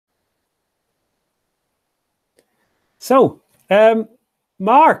So,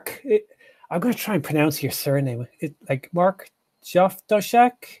 Mark, I'm going to try and pronounce your surname. Like Mark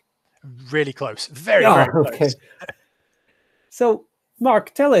Jawdoszak? Really close. Very close. So,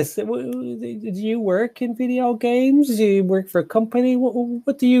 Mark, tell us, do you work in video games? Do you work for a company?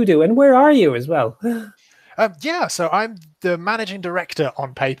 What do you do? And where are you as well? So I'm the managing director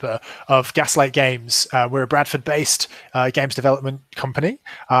on paper of Gaslight Games. We're a Bradford-based games development company.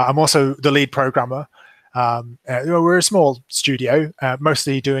 I'm also the lead programmer. We're a small studio,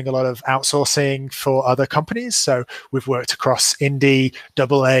 mostly doing a lot of outsourcing for other companies. So we've worked across indie,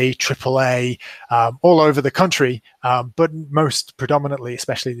 AA, AAA, all over the country, but most predominantly,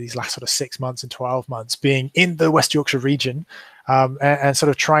 especially these last sort of 6 months and 12 months, being in the West Yorkshire region, and sort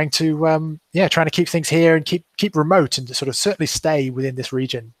of trying to keep things here and keep remote and to sort of certainly stay within this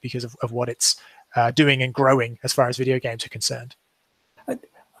region because of what it's doing and growing as far as video games are concerned.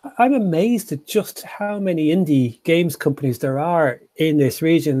 I'm amazed at just how many indie games companies there are in this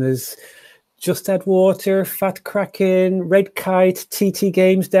region. There's Just Add Water, Fat Kraken, Red Kite, TT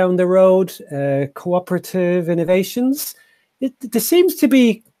Games down the road, Cooperative Innovations. There seems to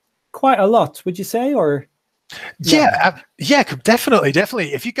be quite a lot, would you say? Or yeah,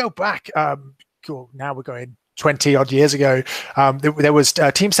 definitely. If you go back, now we're going 20 odd years ago, there was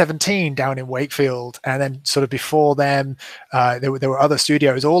Team 17 down in Wakefield, and then sort of before them there were other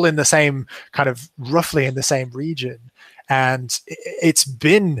studios all in the same kind of roughly in the same region, and it's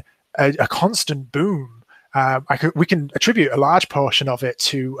been a constant boom. We can attribute a large portion of it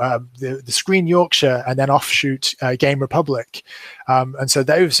to the Screen Yorkshire and then offshoot Game Republic, and so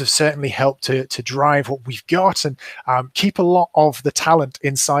those have certainly helped to drive what we've got and keep a lot of the talent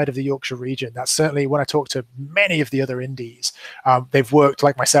inside of the Yorkshire region. That's certainly when I talk to many of the other indies. They've worked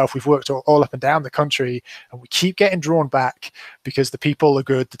like myself. We've worked all up and down the country, and we keep getting drawn back because the people are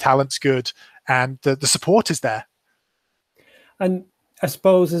good, the talent's good, and the support is there. And I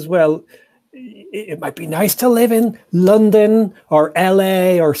suppose as well, it might be nice to live in London or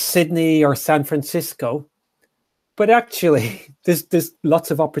LA or Sydney or San Francisco, but actually there's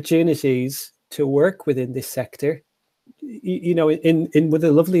lots of opportunities to work within this sector, in one of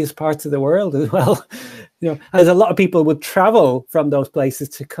the loveliest parts of the world as well. As a lot of people would travel from those places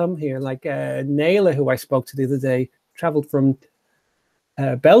to come here, like Naila, who I spoke to the other day, traveled from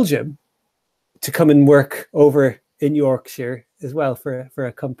Belgium to come and work over in Yorkshire as well for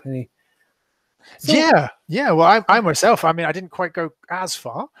a company. So, yeah. Well, I myself, I didn't quite go as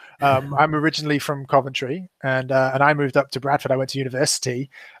far. I'm originally from Coventry, and I moved up to Bradford. I went to university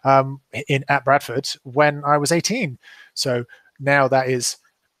at Bradford when I was 18. So now that is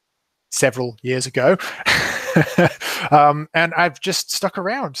several years ago. And I've just stuck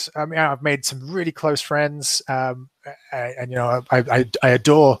around. I've made some really close friends, and I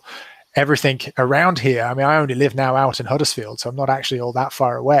adore everything around here. I only live now out in Huddersfield, so I'm not actually all that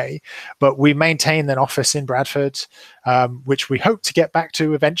far away, but we maintain an office in Bradford, which we hope to get back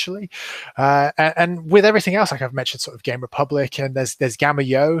to eventually. And with everything else, like I've mentioned, sort of Game Republic, and there's Gamma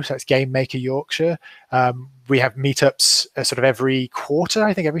Yo, so it's Game Maker Yorkshire. We have meetups sort of every quarter,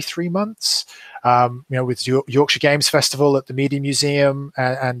 I think every 3 months, with Yorkshire Games Festival at the Media Museum,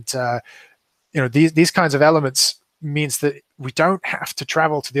 and these kinds of elements means that we don't have to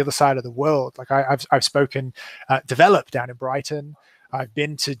travel to the other side of the world. Like I've spoken Develop down in Brighton. I've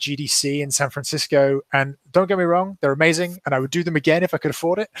been to GDC in San Francisco, and don't get me wrong, they're amazing, and I would do them again if I could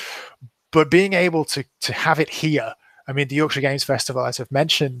afford it. But being able to have it here, the Yorkshire Games Festival, as I've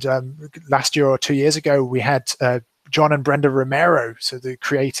mentioned, last year or 2 years ago, we had John and Brenda Romero, so the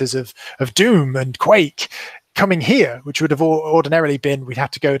creators of Doom and Quake, coming here, which would have ordinarily been we'd have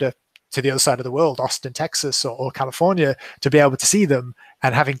to go to the other side of the world, Austin, Texas, or California, to be able to see them,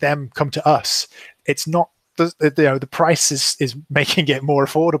 and having them come to us. It's not the price is making it more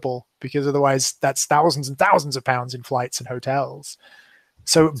affordable, because otherwise that's thousands and thousands of pounds in flights and hotels.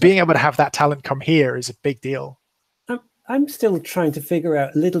 So being able to have that talent come here is a big deal. I'm still trying to figure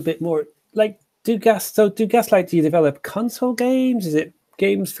out a little bit more. Like, do you develop console games? Is it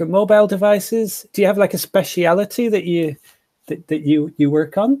games for mobile devices? Do you have like a speciality that you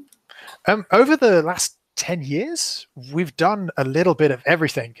work on? Over the last 10 years, we've done a little bit of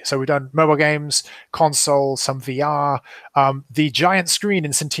everything. So we've done mobile games, console, some VR. The giant screen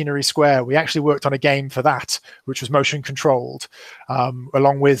in Centenary Square, we actually worked on a game for that, which was motion controlled,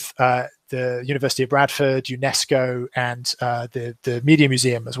 along with the University of Bradford, UNESCO, and the Media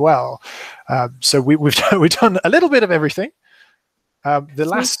Museum as well. So we've done a little bit of everything. The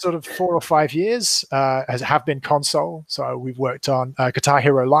last sort of 4 or 5 years have been console. So we've worked on Guitar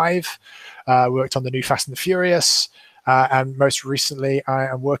Hero Live, worked on the new Fast and the Furious, and most recently I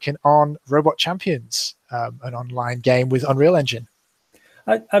am working on Robot Champions, an online game with Unreal Engine.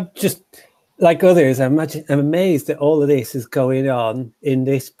 I'm just like others. I'm amazed that all of this is going on in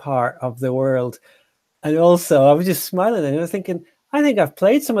this part of the world. And also, I was just smiling and I was thinking, I think I've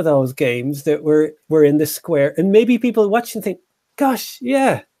played some of those games that were in the square, and maybe people watching think, "Gosh,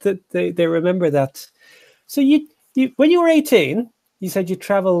 yeah, they remember that." So you when you were 18, you said you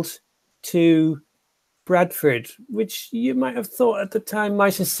travelled to Bradford, which you might have thought at the time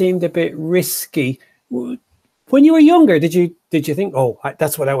might have seemed a bit risky. When you were younger, did you think, "Oh,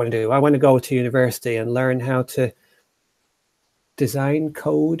 that's what I want to do. I want to go to university and learn how to design,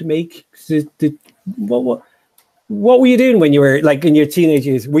 code, make"? What were you doing when you were like in your teenage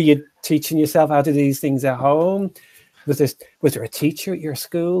years? Were you teaching yourself how to do these things at home? Was there a teacher at your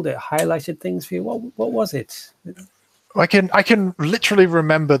school that highlighted things for you? What was it? I can literally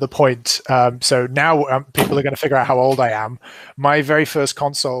remember the point. So now people are going to figure out how old I am. My very first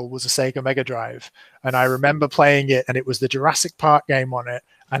console was a Sega Mega Drive, and I remember playing it, and it was the Jurassic Park game on it.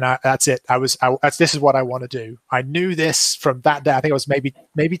 And that's it. This is what I want to do. I knew this from that day. I think I was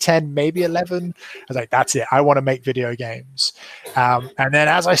maybe 10, maybe 11. I was like, that's it. I want to make video games. And then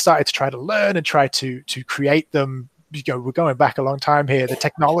as I started to try to learn and try to create them, we're going back a long time here. The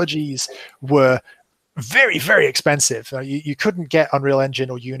technologies were very, very expensive. You couldn't get Unreal Engine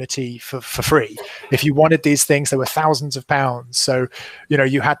or Unity for free. If you wanted these things, there were thousands of pounds. So,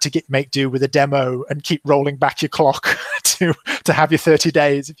 you had to make do with a demo and keep rolling back your clock to have your 30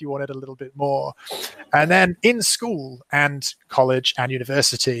 days if you wanted a little bit more. And then in school and college and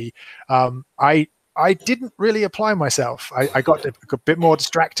university, I didn't really apply myself. I got a bit more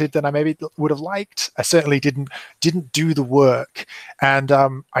distracted than I maybe would have liked. I certainly didn't do the work. And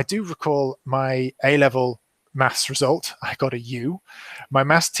I do recall my A-level maths result. I got a U. My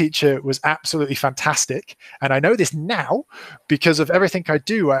maths teacher was absolutely fantastic. And I know this now because of everything I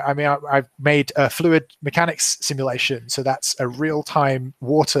do. I've made a fluid mechanics simulation. So that's a real-time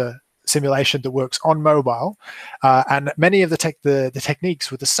water simulation that works on mobile, and many of the techniques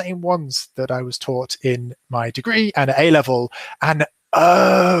were the same ones that I was taught in my degree and at A-level. And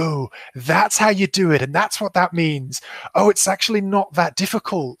oh, that's how you do it, and that's what that means. Oh, it's actually not that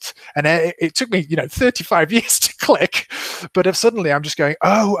difficult. And it took me 35 years to click, but if suddenly I'm just going,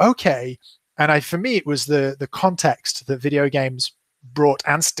 oh, okay. And for me it was the context that video games brought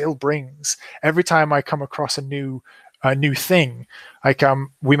and still brings. Every time I come across a new thing, like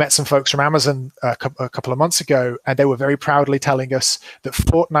we met some folks from Amazon a couple of months ago, and they were very proudly telling us that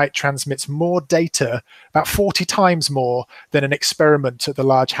Fortnite transmits more data, about 40 times more, than an experiment at the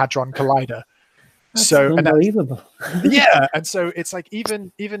Large Hadron Collider. That's unbelievable. Yeah, and so it's like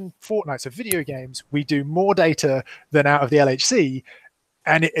even Fortnite, so video games, we do more data than out of the LHC,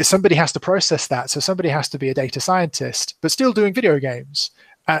 and somebody has to process that. So somebody has to be a data scientist, but still doing video games.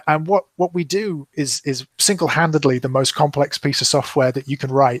 And what we do is single-handedly the most complex piece of software that you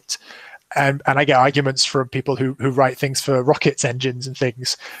can write. And I get arguments from people who write things for rockets engines and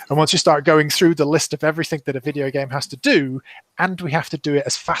things. And once you start going through the list of everything that a video game has to do, and we have to do it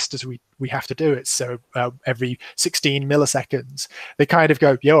as fast as we have to do it, so every 16 milliseconds, they kind of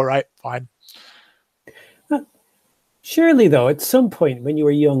go, yeah, all right, fine. Surely, though, at some point when you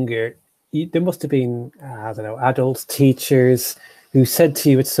were younger, there must have been, I don't know, adults, teachers who said to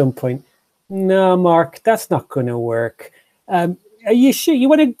you at some point, "No, Mark, that's not going to work. Are you sure you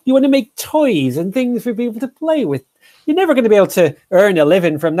want to make toys and things for people to play with? You're never going to be able to earn a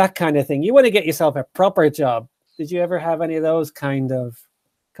living from that kind of thing. You want to get yourself a proper job." Did you ever have any of those kind of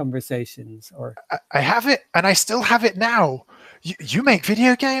conversations? Or I have it, and I still have it now. You make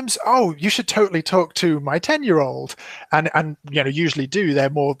video games? Oh, you should totally talk to my 10-year-old. And usually do. They're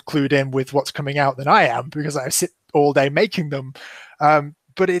more clued in with what's coming out than I am because I sit all day making them.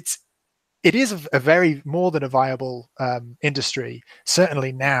 But it is a very more than a viable industry.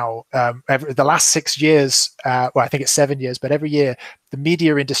 Certainly now, the last 6 years, well, I think it's 7 years, but every year the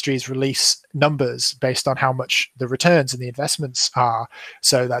media industries release numbers based on how much the returns and the investments are.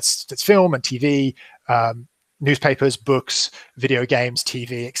 So that's film and TV, newspapers, books, video games,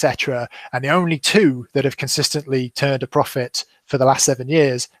 TV, etc. And the only two that have consistently turned a profit for the last 7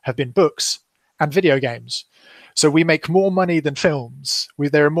 years have been books and video games. So we make more money than films.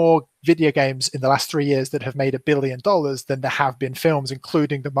 There are more video games in the last 3 years that have made $1 billion than there have been films,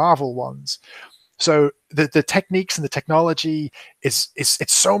 including the Marvel ones. So the techniques and the technology it's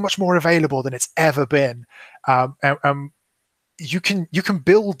so much more available than it's ever been. You can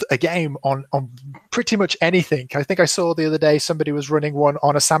build a game on pretty much anything. I think I saw the other day somebody was running one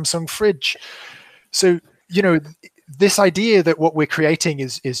on a Samsung fridge. So this idea that what we're creating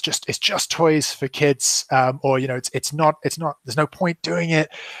is just toys for kids, or it's not. There's no point doing it.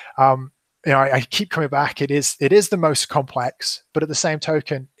 I keep coming back. It is the most complex, but at the same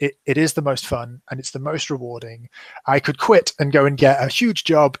token, it is the most fun and it's the most rewarding. I could quit and go and get a huge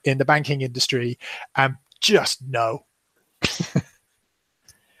job in the banking industry and just no.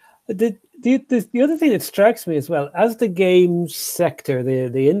 The other thing that strikes me as well, as the games sector,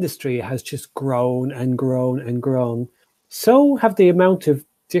 the industry has just grown and grown and grown, so have the amount of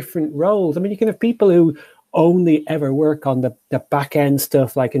different roles. I mean, you can have people who only ever work on the back end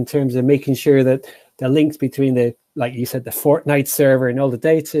stuff, like in terms of making sure that the links between the, like you said, the Fortnite server and all the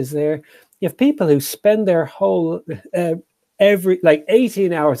data is there. You have people who spend their whole every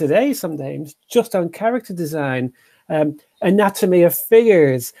 18 hours a day sometimes just on character design, anatomy of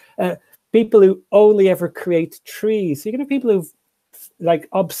figures, people who only ever create trees. So you're going to have people who've like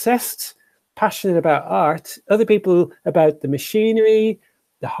obsessed, passionate about art, other people about the machinery,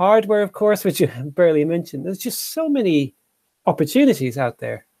 the hardware, of course, which you barely mentioned. There's just so many opportunities out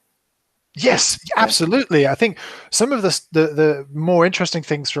there. Yes, absolutely. I think some of the more interesting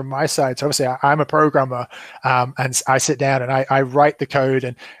things from my side. So obviously, I'm a programmer, and I sit down and I write the code,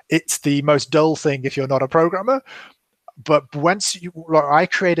 and it's the most dull thing if you're not a programmer. But I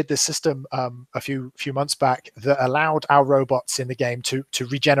created this system a few months back that allowed our robots in the game to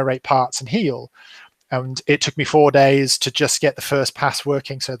regenerate parts and heal. And it took me 4 days to just get the first pass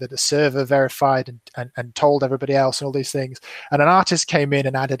working so that the server verified and told everybody else and all these things. And an artist came in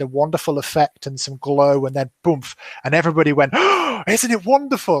and added a wonderful effect and some glow, and then boom, and everybody went, "Oh, isn't it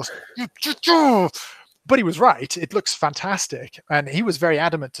wonderful?" But he was right. It looks fantastic. And he was very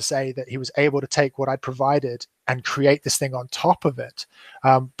adamant to say that he was able to take what I'd provided and create this thing on top of it.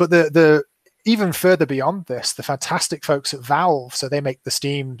 But the even further beyond this, the fantastic folks at Valve, so they make the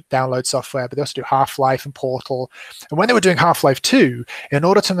Steam download software, but they also do Half-Life and Portal. And when they were doing Half-Life 2, in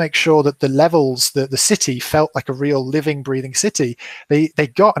order to make sure that the levels, the city felt like a real living, breathing city, they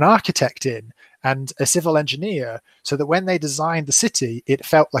got an architect in and a civil engineer so that when they designed the city, it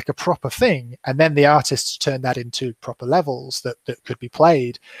felt like a proper thing. And then the artists turned that into proper levels that could be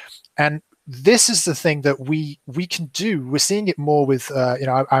played. And this is the thing that we can do. We're seeing it more with,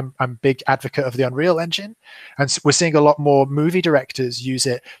 I'm a big advocate of the Unreal Engine, and we're seeing a lot more movie directors use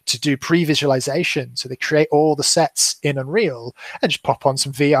it to do pre-visualization. So they create all the sets in Unreal and just pop on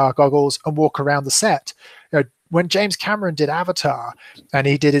some VR goggles and walk around the set. When James Cameron did Avatar and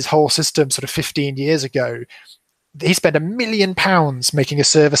he did his whole system sort of 15 years ago, he spent £1 million making a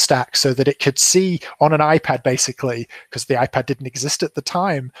server stack so that it could see on an iPad, basically, because the iPad didn't exist at the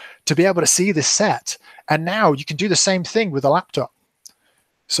time, to be able to see this set. And now you can do the same thing with a laptop.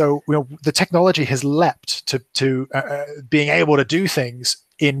 So the technology has leapt to being able to do things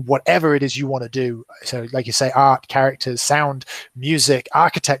in whatever it is you want to do. So like you say, art, characters, sound, music,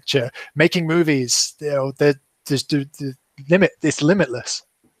 architecture, making movies, it's limitless.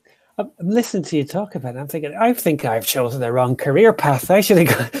 I'm listening to you talk about it. I'm thinking, I think I've chosen the wrong career path. I should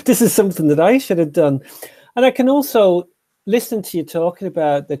have. This is something that I should have done. And I can also listen to you talking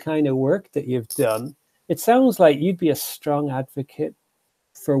about the kind of work that you've done. It sounds like you'd be a strong advocate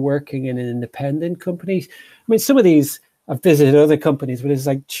for working in an independent company. I mean, some of these, I've visited other companies, but it's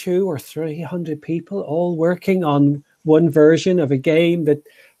like 200 or 300 people all working on one version of a game that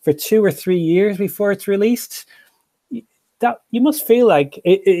for 2 or 3 years before it's released. That you must feel like,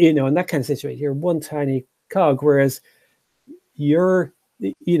 in that kind of situation, you're one tiny cog, whereas you're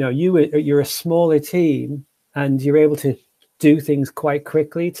a smaller team and you're able to do things quite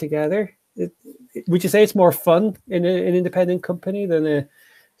quickly together. Would you say it's more fun in an independent company than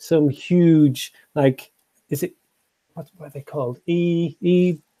some huge, like, is it, what are they called?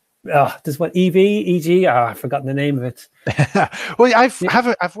 There's one EV, EG. I've forgotten the name of it. Well,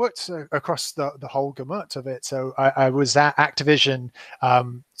 I've worked across the whole gamut of it. So I was at Activision.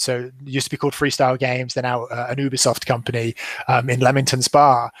 So it used to be called Freestyle Games. They're now an Ubisoft company in Leamington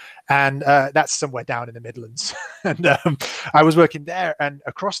Spa, and that's somewhere down in the Midlands. And I was working there, and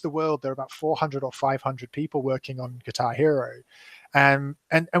across the world there are about 400 or 500 people working on Guitar Hero, and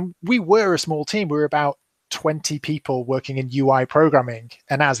we were a small team. We were about 20 people working in UI programming,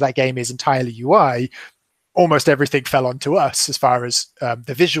 and as that game is entirely UI, almost everything fell onto us as far as the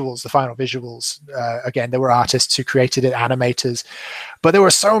visuals, the final visuals. Again, there were artists who created it, animators, but there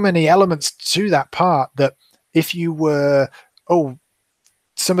were so many elements to that part that if you were,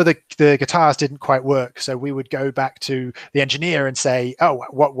 some of the guitars didn't quite work, so we would go back to the engineer and say,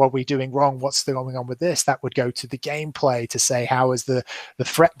 what are we doing wrong? What's going on with this? That would go to the gameplay to say, how is the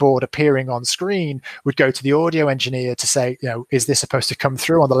fretboard appearing on screen? Would go to the audio engineer to say, is this supposed to come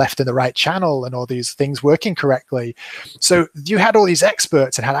through on the left and the right channel, and all these things working correctly? So you had all these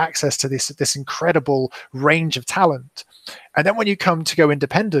experts and had access to this incredible range of talent. And then when you come to go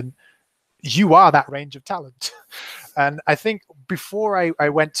independent, you are that range of talent. And I think before I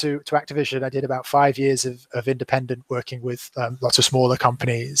went to Activision, I did about 5 years of independent working with lots of smaller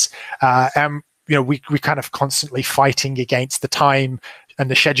companies. And we kind of constantly fighting against the time and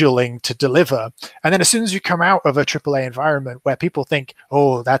the scheduling to deliver. And then as soon as you come out of a AAA environment where people think,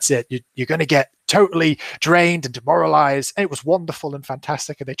 oh, that's it, you're going to get totally drained and demoralized, and it was wonderful and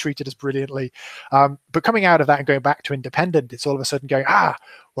fantastic, and they treated us brilliantly. But coming out of that and going back to independent, it's all of a sudden going,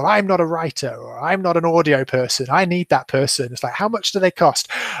 well, I'm not a writer, or I'm not an audio person. I need that person. It's like, how much do they cost?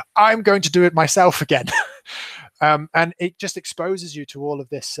 I'm going to do it myself again. And it just exposes you to all of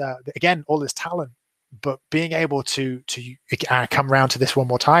this, again, all this talent. But being able to come around to this one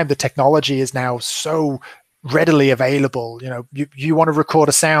more time, the technology is now so readily available. You want to record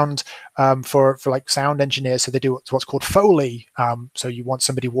a sound for like sound engineers, so they do what's called Foley. So you want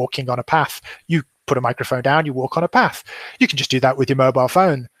somebody walking on a path, you put a microphone down, you walk on a path. You can just do that with your mobile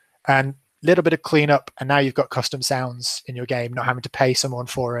phone, and a little bit of cleanup, and now you've got custom sounds in your game, not having to pay someone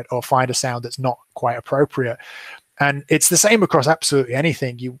for it or find a sound that's not quite appropriate. And it's the same across absolutely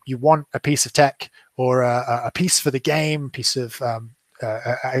anything. You want a piece of tech or a piece for the game, piece of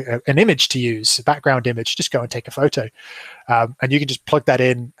an image to use, a background image, just go and take a photo. And you can just plug that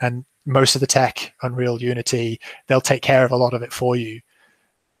in, and most of the tech, Unreal, Unity, they'll take care of a lot of it for you.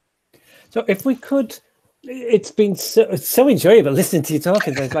 So if we could, it's been so enjoyable listening to you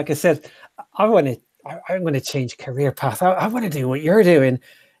talking. Like I said, I'm going to change career path. I want to do what you're doing.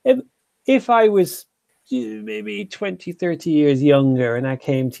 If I was maybe 20, 30 years younger and I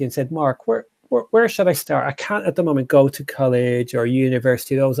came to you and said, Mark, where should I start? I can't at the moment go to college or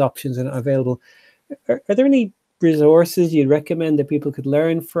university. Those options are not available. Are there any resources you'd recommend that people could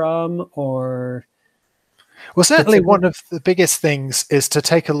learn from? Or well, certainly one of the biggest things is to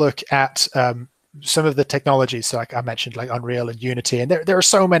take a look at some of the technologies. So like I mentioned, like Unreal and Unity, and there are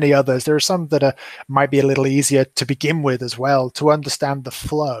so many others. There are some that might be a little easier to begin with as well, to understand the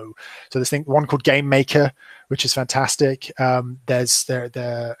flow. So there's one called Game Maker, which is fantastic. There's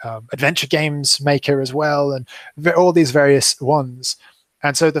the Adventure Games Maker as well, and all these various ones.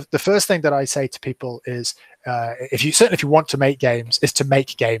 And so the first thing that I say to people is, if you want to make games, is to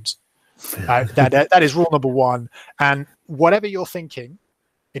make games. That is rule number one. And whatever you're thinking,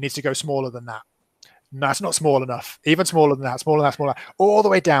 it needs to go smaller than that. No, it's not small enough. Even smaller than that, smaller than that, smaller, all the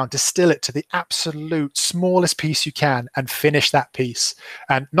way down. Distill it to the absolute smallest piece you can and finish that piece.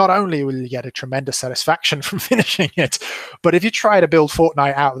 And not only will you get a tremendous satisfaction from finishing it, but if you try to build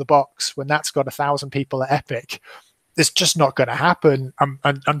Fortnite out of the box when that's got 1,000 people at Epic, it's just not going to happen.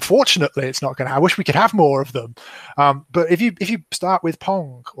 And unfortunately, it's not going to. I wish we could have more of them. But if you start with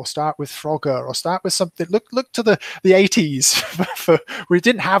Pong, or start with Frogger, or start with something, look to the 80s. for we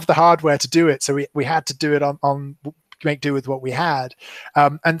didn't have the hardware to do it, so we had to do it on make do with what we had.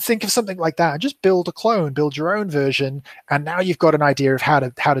 And think of something like that, and just build a clone, build your own version, and now you've got an idea of how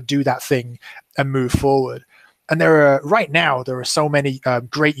to do that thing and move forward. And right now there are so many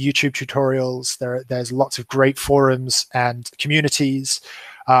great YouTube tutorials. There's lots of great forums and communities,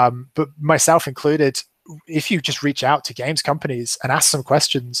 but myself included. If you just reach out to games companies and ask some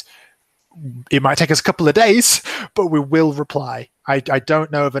questions, it might take us a couple of days, but we will reply. I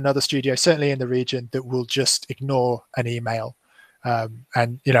don't know of another studio, certainly in the region, that will just ignore an email.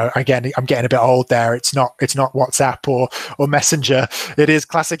 And again, I'm getting a bit old there. It's not WhatsApp or Messenger. It is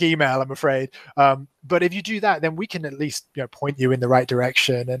classic email, I'm afraid. But if you do that, then we can at least point you in the right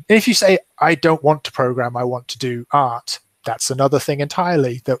direction. And if you say, I don't want to program, I want to do art, that's another thing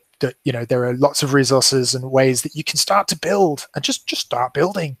entirely. That there are lots of resources and ways that you can start to build, and just start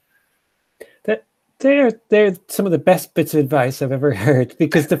building. They're some of the best bits of advice I've ever heard,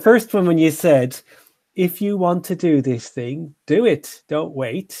 because the first one, when you said, if you want to do this thing, do it. Don't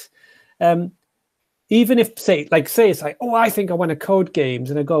wait. Even if, say it's like, oh, I think I want to code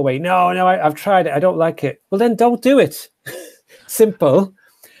games, and I go away. No, I've tried it. I don't like it. Well, then don't do it. Simple.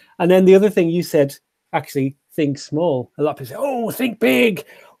 And then the other thing you said, actually, think small. A lot of people say, oh, think big.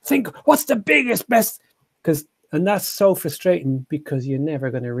 Think, what's the biggest, best? And that's so frustrating, because you're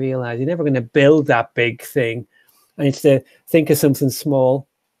never going to realize, you're never going to build that big thing. And it's to think of something small,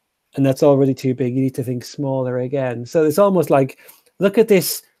 and that's already too big. You need to think smaller again. So it's almost like, look at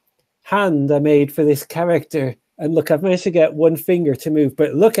this hand I made for this character, and look, I've managed to get one finger to move,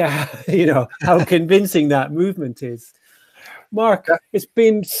 but look at how convincing that movement is. Mark, it's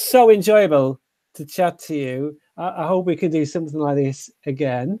been so enjoyable to chat to you. I hope we can do something like this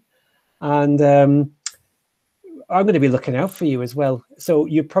again. And I'm going to be looking out for you as well. So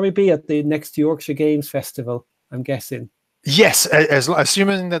you'll probably be at the next Yorkshire Games Festival, I'm guessing. Yes,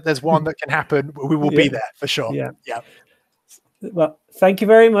 assuming that there's one that can happen, we will be there for sure. Yeah. Well, thank you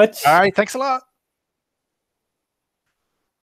very much. All right. Thanks a lot.